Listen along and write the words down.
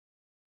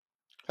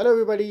Hello,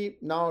 everybody.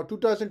 Now,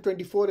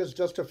 2024 is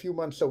just a few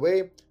months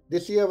away.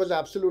 This year was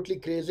absolutely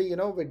crazy,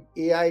 with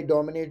AI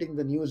dominating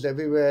the news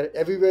everywhere.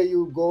 Everywhere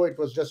you go, it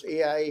was just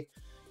AI,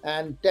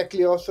 and tech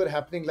layoffs were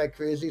happening like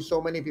crazy. So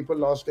many people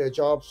lost their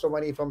jobs, so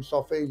many from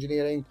software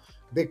engineering,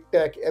 big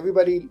tech,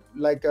 everybody,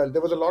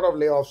 there was a lot of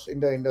layoffs in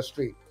the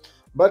industry.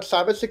 But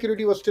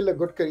cybersecurity was still a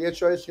good career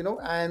choice,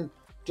 and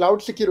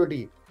cloud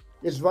security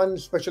is one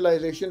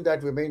specialization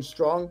that remains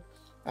strong.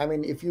 I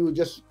mean, if you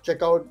just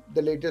check out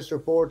the latest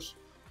reports,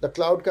 the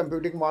cloud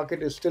computing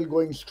market is still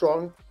going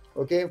strong.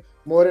 Okay,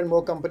 more and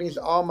more companies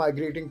are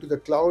migrating to the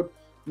cloud,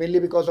 mainly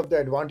because of the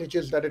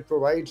advantages that it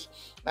provides.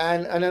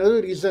 And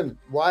another reason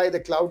why the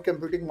cloud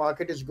computing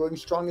market is going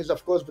strong is,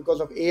 of course,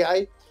 because of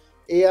AI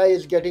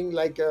is getting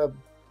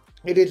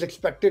it is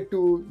expected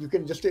to, you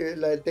can just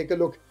take a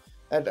look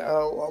at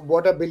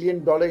what a $1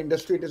 billion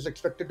industry it is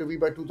expected to be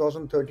by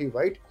 2030,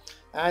 right?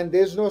 And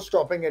there's no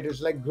stopping it.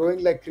 It's like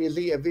growing like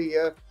crazy every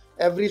year.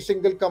 Every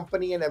single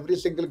company and every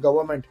single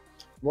government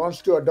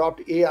wants to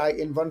adopt AI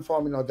in one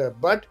form or another,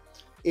 but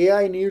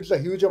AI needs a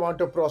huge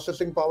amount of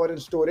processing power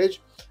and storage,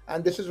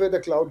 and this is where the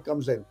cloud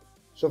comes in.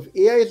 So if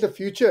AI is the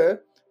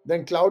future,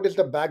 then cloud is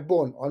the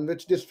backbone on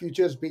which this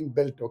future is being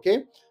built.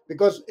 Okay,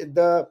 because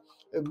the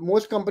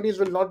most companies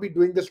will not be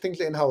doing these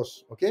things in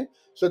house. Okay,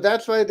 so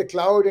that's why the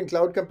cloud and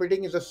cloud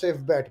computing is a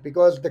safe bet,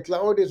 because the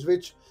cloud is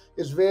which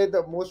is where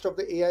the most of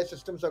the AI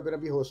systems are going to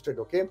be hosted.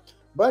 Okay,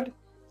 but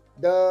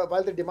the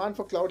while the demand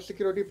for cloud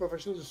security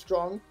professionals is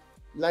strong,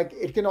 like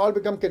it can all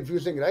become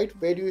confusing, right?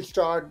 Where do you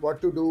start, what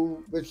to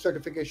do, which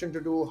certification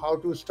to do, how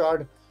to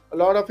start? A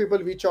lot of people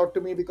reach out to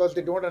me because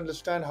they don't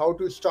understand how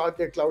to start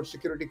their cloud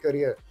security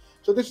career.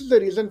 So this is the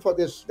reason for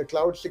this, the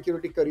cloud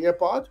security career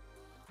path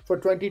for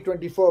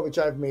 2024, which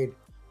I've made.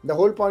 The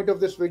whole point of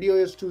this video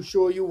is to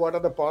show you what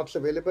are the paths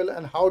available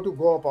and how to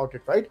go about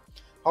it, right?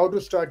 How to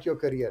start your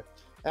career.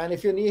 And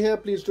if you're new here,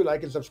 please do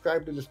like and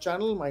subscribe to this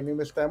channel. My name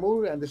is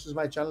Taimur, and this is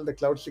my channel, The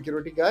Cloud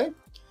Security Guy.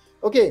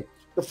 Okay,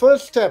 the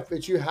first step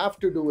which you have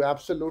to do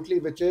absolutely,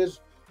 which is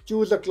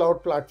choose a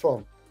cloud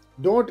platform.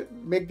 Don't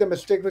make the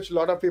mistake which a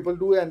lot of people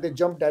do and they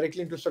jump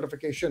directly into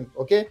certification.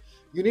 Okay,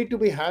 you need to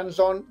be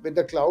hands-on with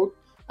the cloud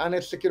and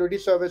its security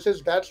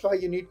services. That's why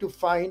you need to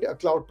find a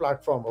cloud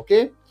platform.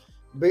 Okay,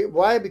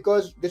 why?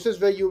 Because this is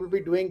where you will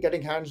be doing,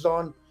 getting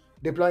hands-on,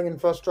 deploying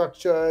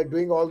infrastructure,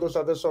 doing all those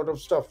other sort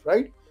of stuff,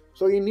 right?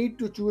 So you need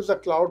to choose a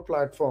cloud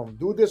platform.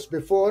 Do this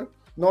before,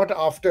 not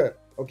after.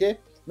 Okay,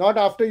 not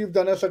after you've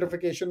done a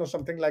certification or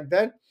something like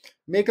that.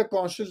 Make a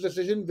conscious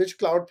decision which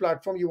cloud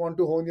platform you want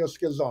to hone your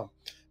skills on.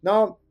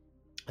 Now,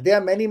 there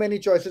are many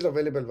choices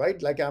available,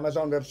 right? Like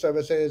Amazon Web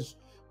Services,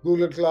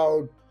 Google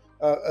Cloud,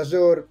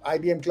 Azure,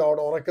 IBM Cloud,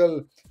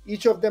 Oracle.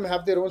 Each of them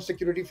have their own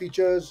security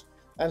features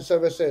and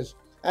services,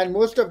 and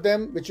most of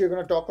them, which you're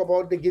going to talk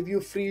about, they give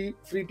you free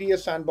tier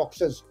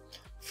sandboxes,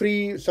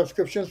 free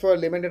subscriptions for a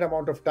limited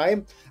amount of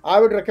time. I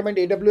would recommend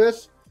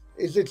AWS.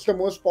 Is It's the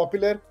most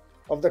popular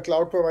of the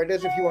cloud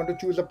providers. If you want to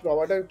choose a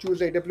provider, choose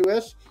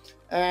AWS.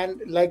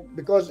 And like,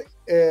 because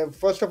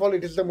first of all,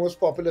 it is the most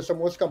popular, so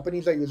most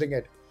companies are using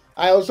it.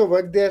 I also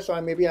work there, so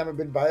maybe I'm a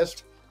bit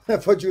biased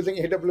for choosing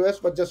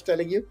AWS, but just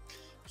telling you.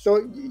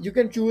 So you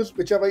can choose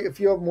whichever. If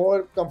you're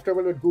more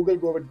comfortable with Google,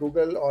 go with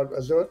Google or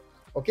Azure.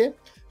 Okay.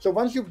 So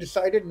once you've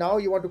decided, now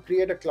you want to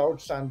create a cloud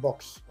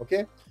sandbox.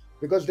 Okay,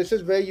 because this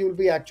is where you'll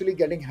be actually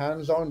getting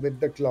hands-on with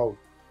the cloud.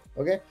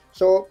 Okay.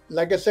 So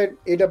like I said,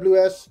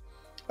 AWS,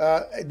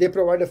 they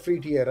provide a free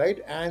tier, right?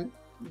 And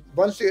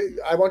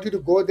I want you to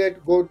go there,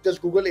 go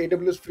just Google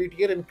AWS free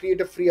tier and create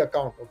a free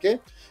account. Okay.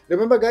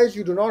 Remember, guys,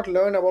 you do not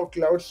learn about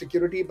cloud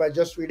security by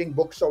just reading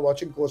books or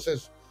watching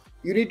courses.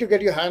 You need to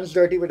get your hands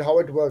dirty with how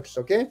it works.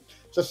 Okay.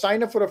 So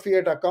sign up for a free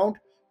account.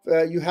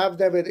 You have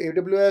there with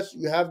AWS,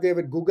 you have there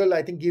with Google.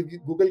 I think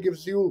Google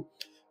gives you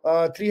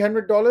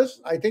 $300,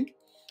 I think.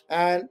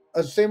 And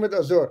same with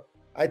Azure.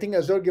 I think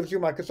Azure gives you,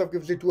 Microsoft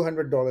gives you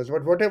 $200.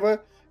 But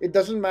whatever, it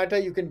doesn't matter.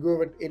 You can go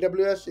with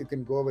AWS, you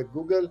can go with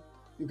Google,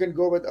 you can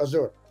go with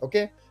Azure.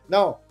 Okay.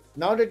 Now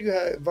that you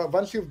have,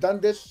 once you've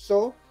done this,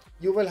 so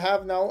you will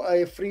have now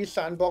a free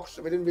sandbox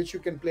within which you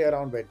can play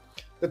around with.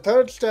 The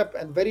third step,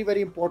 and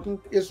very important,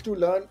 is to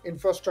learn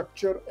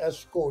infrastructure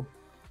as code.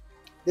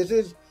 This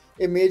is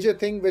a major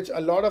thing which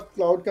a lot of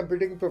cloud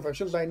computing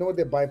professionals, I know,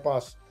 they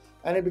bypass,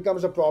 and it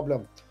becomes a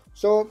problem.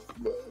 So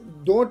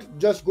don't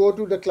just go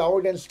to the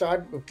cloud and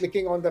start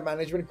clicking on the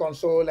management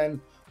console and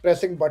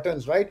pressing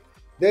buttons, right?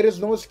 There is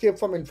no escape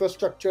from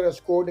infrastructure as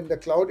code in the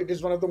cloud. It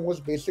is one of the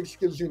most basic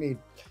skills you need.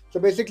 So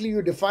basically,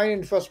 you define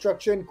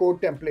infrastructure in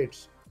code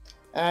templates,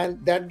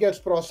 and that gets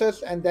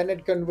processed, and then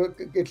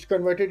it's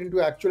converted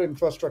into actual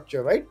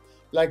infrastructure, right?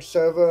 Like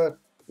server,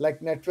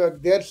 like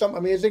network. There's some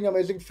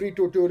amazing free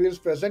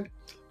tutorials present.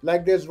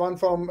 Like there's one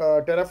from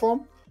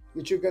Terraform,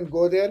 which you can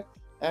go there,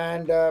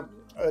 and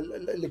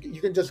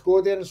you can just go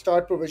there and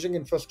start provisioning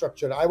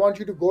infrastructure. I want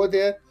you to go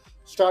there,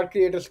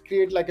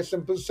 create like a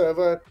simple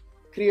server,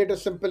 create a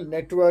simple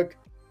network,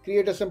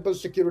 create a simple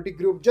security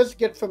group. Just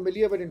get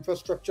familiar with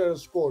infrastructure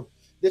as code.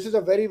 This is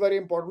a very, very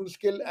important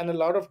skill, and a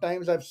lot of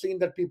times I've seen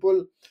that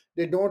people,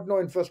 they don't know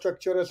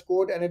infrastructure as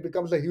code, and it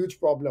becomes a huge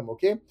problem.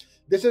 Okay,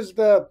 this is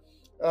the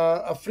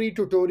a free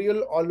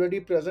tutorial already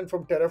present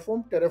from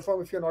Terraform.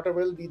 Terraform, if you're not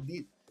aware,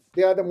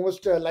 they are the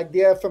most like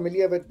they are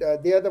familiar with.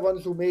 They are the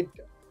ones who made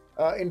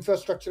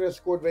infrastructure as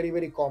code very,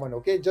 very common.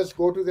 Okay, just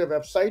go to their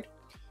website,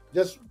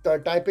 just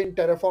type in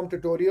Terraform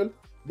tutorial.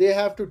 They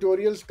have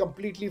tutorials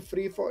completely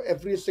free for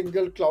every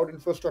single cloud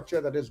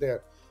infrastructure that is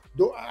there.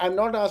 Though I'm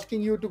not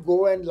asking you to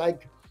go and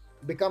like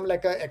become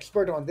like an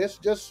expert on this.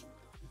 Just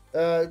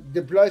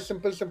deploy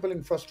simple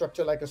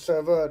infrastructure like a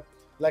server,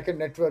 like a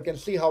network, and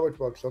see how it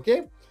works.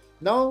 Okay,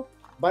 now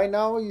by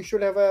now you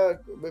should have a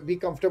be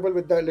comfortable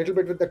with the little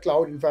bit with the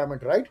cloud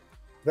environment, right?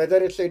 Whether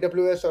it's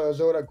AWS or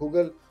Azure or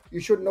Google, you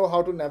should know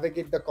how to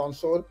navigate the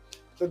console.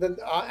 So then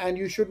and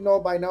you should know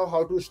by now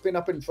how to spin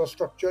up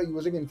infrastructure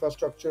using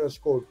infrastructure as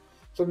code.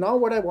 So now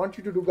what I want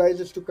you to do, guys,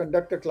 is to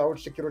conduct a cloud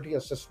security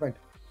assessment.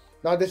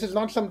 Now, this is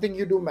not something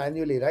you do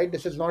manually, right?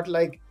 This is not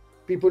like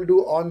people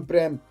do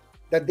on-prem,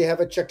 that they have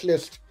a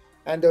checklist.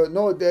 And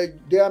no,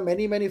 there are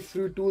many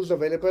free tools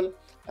available.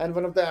 And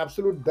one of the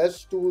absolute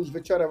best tools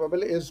which are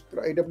available is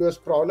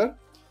AWS Prowler.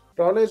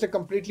 Prowler is a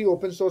completely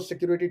open source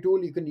security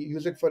tool. You can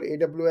use it for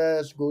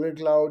AWS, Google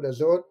Cloud,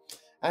 Azure,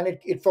 and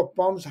it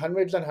performs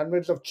hundreds and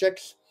hundreds of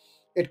checks.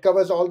 It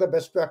covers all the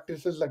best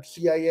practices like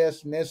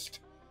CIS, NIST,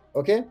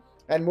 okay?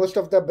 And most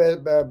of the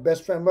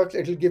best frameworks,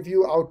 it will give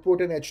you output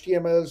in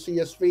HTML,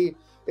 CSV.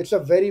 It's a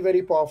very,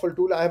 very powerful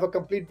tool. I have a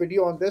complete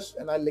video on this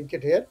and I'll link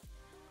it here.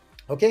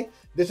 Okay,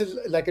 this is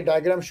like a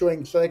diagram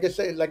showing. So like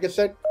I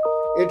said,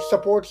 it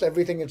supports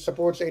everything. It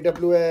supports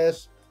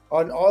AWS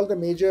on all the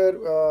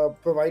major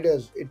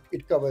providers.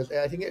 It covers.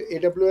 I think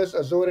AWS,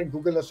 Azure, and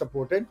Google are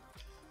supported.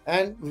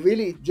 And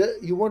really,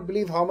 you won't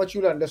believe how much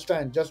you'll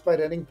understand just by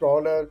running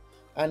Prowler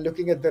and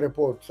looking at the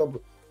report.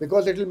 So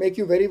because it will make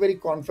you very, very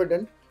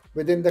confident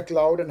within the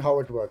cloud and how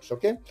it works.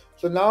 Okay,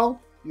 so now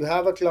you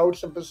have a cloud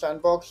simple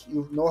sandbox.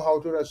 You know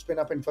how to spin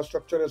up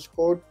infrastructure as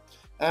code,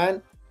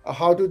 and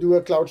how to do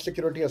a cloud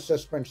security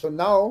assessment. So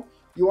now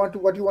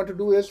what you want to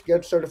do is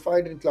get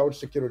certified in cloud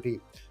security.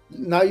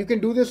 Now you can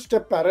do this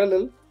step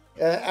parallel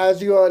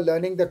as you are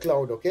learning the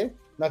cloud. Okay,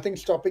 nothing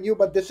stopping you.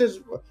 But this is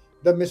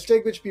the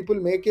mistake which people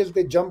make, is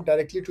they jump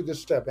directly to this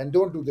step, and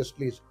don't do this,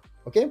 please.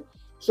 Okay,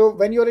 so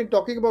when you're in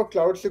talking about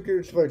cloud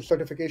security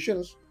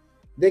certifications,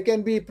 they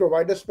can be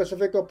provider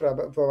specific or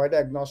provider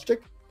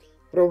agnostic.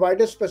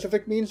 Provider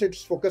specific means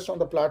it's focused on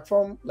the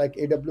platform like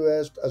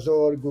AWS,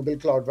 Azure, Google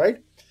Cloud,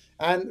 right?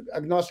 And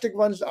agnostic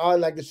ones are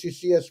like the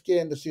CCSK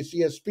and the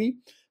CCSP.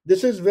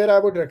 This is where I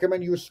would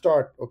recommend you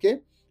start, okay?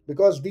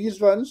 Because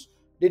these ones,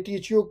 they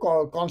teach you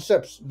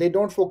concepts. They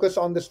don't focus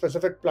on the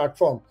specific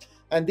platform.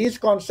 And these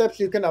concepts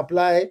you can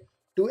apply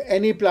to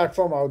any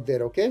platform out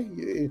there,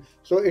 okay?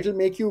 So it'll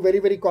make you very,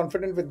 very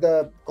confident with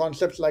the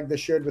concepts like the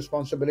shared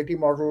responsibility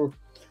model,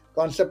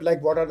 concept like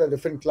what are the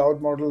different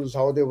cloud models,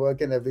 how they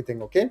work, and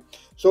everything. Okay,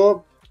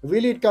 so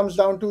really it comes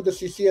down to the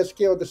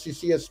CCSK or the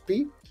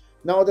CCSP.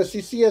 Now the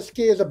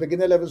CCSK is a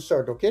beginner level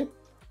cert. Okay,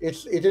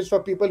 it is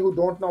for people who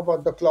don't know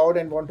about the cloud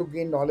and want to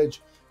gain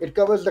knowledge. It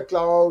covers the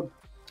cloud,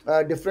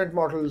 different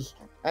models,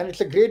 and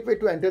it's a great way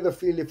to enter the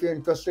field if you're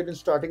interested in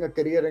starting a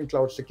career in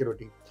cloud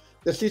security.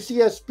 The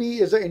CCSP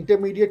is an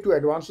intermediate to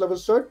advanced level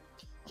cert.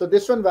 So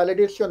this one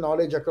validates your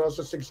knowledge across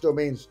the 6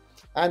 domains.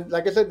 And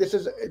like I said, this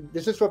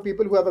is for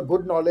people who have a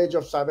good knowledge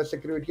of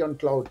cybersecurity on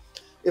cloud.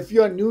 If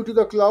you are new to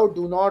the cloud,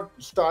 do not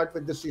start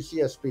with the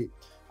CCSP.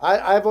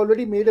 I've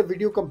already made a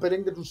video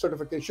comparing the two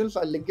certifications.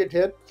 I'll link it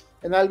here,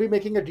 and I'll be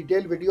making a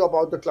detailed video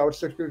about the cloud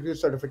security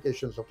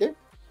certifications. Okay,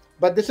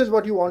 but this is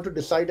what you want to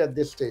decide at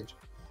this stage.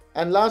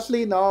 And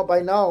lastly,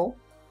 by now,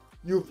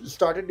 you've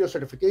started your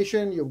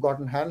certification, you've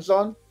gotten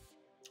hands-on.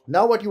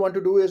 Now what you want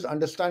to do is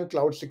understand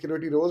cloud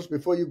security roles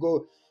before you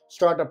go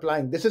start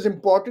applying. This is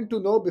important to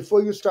know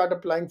before you start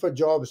applying for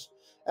jobs,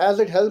 as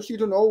it helps you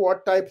to know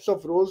what types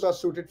of roles are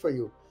suited for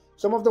you.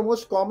 Some of the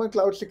most common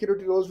cloud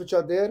security roles which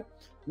are there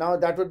now,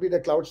 that would be the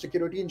cloud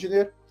security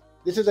engineer.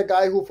 This is a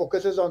guy who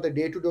focuses on the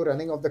day-to-day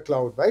running of the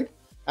cloud, right?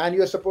 And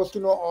you're supposed to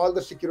know all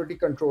the security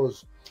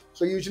controls.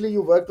 So usually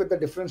you work with the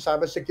different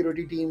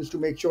cybersecurity teams to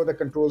make sure the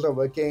controls are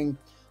working,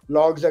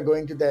 logs are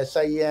going to the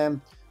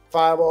SIEM,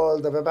 firewall,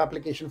 the web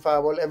application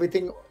firewall,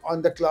 everything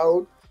on the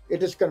cloud,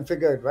 it is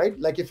configured, right?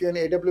 Like if you're in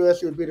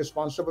AWS, you'll be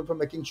responsible for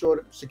making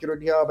sure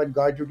Security Hub and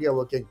Guard Duty are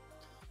working,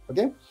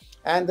 okay?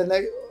 And then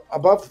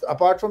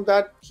apart from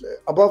that,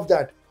 above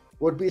that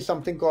would be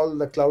something called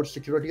the Cloud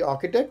Security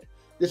Architect.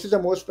 This is a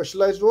more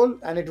specialized role,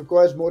 and it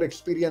requires more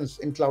experience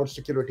in cloud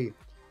security.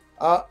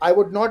 I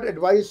would not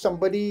advise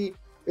somebody,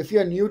 if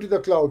you're new to the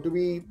cloud, to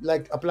be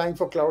like applying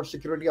for cloud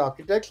security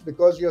architects,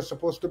 because you're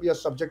supposed to be a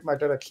subject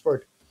matter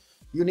expert.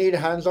 You need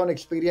hands-on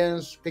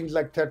experience, things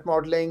like threat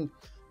modeling.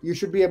 You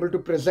should be able to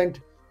present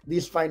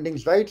these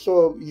findings, right?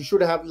 So you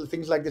should have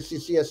things like the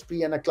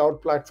CCSP and a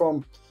cloud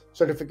platform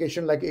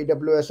certification like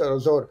AWS or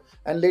Azure.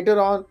 And later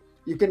on,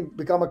 you can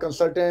become a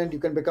consultant, you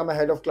can become a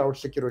head of cloud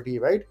security,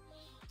 right?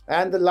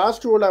 And the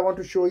last role I want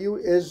to show you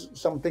is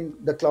something,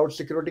 the cloud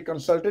security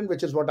consultant,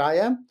 which is what I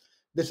am.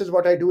 This is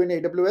what I do in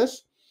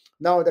AWS.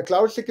 Now, the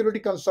cloud security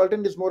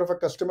consultant is more of a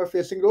customer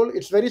facing role.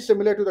 It's very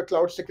similar to the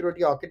cloud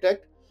security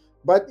architect,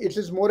 but it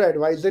is more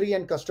advisory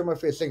and customer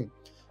facing.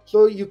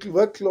 So you can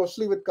work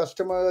closely with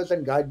customers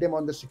and guide them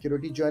on the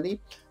security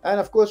journey. And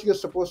of course, you're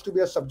supposed to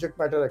be a subject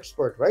matter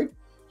expert, right?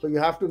 So you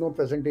have to know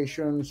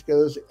presentation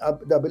skills,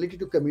 the ability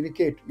to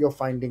communicate your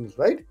findings,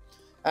 right?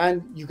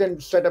 And you can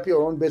set up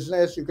your own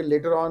business. You can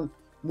later on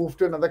move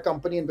to another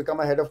company and become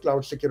a head of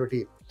cloud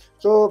security.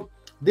 So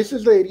this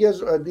is the areas,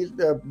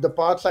 the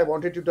parts I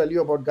wanted to tell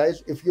you about,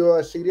 guys. If you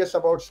are serious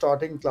about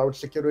starting cloud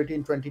security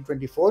in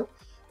 2024,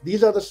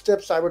 these are the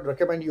steps I would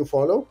recommend you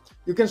follow.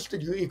 You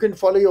can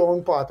follow your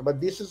own path, but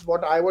this is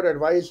what I would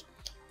advise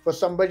for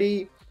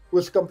somebody who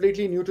is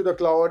completely new to the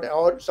cloud,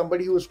 or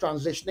somebody who is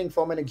transitioning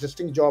from an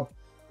existing job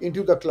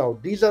into the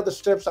cloud. These are the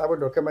steps I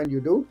would recommend you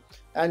do.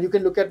 And you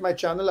can look at my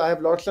channel. I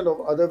have lots of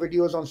other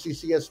videos on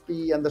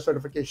CCSP and the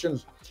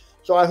certifications.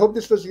 So I hope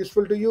this was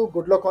useful to you.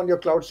 Good luck on your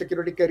cloud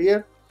security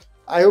career.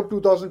 I hope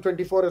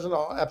 2024 is an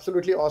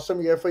absolutely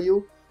awesome year for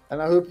you,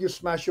 and I hope you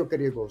smash your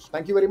career goals.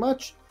 Thank you very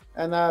much,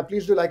 and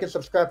please do like and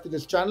subscribe to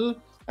this channel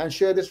and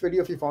share this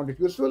video if you found it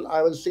useful.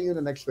 I will see you in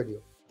the next video.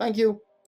 Thank you.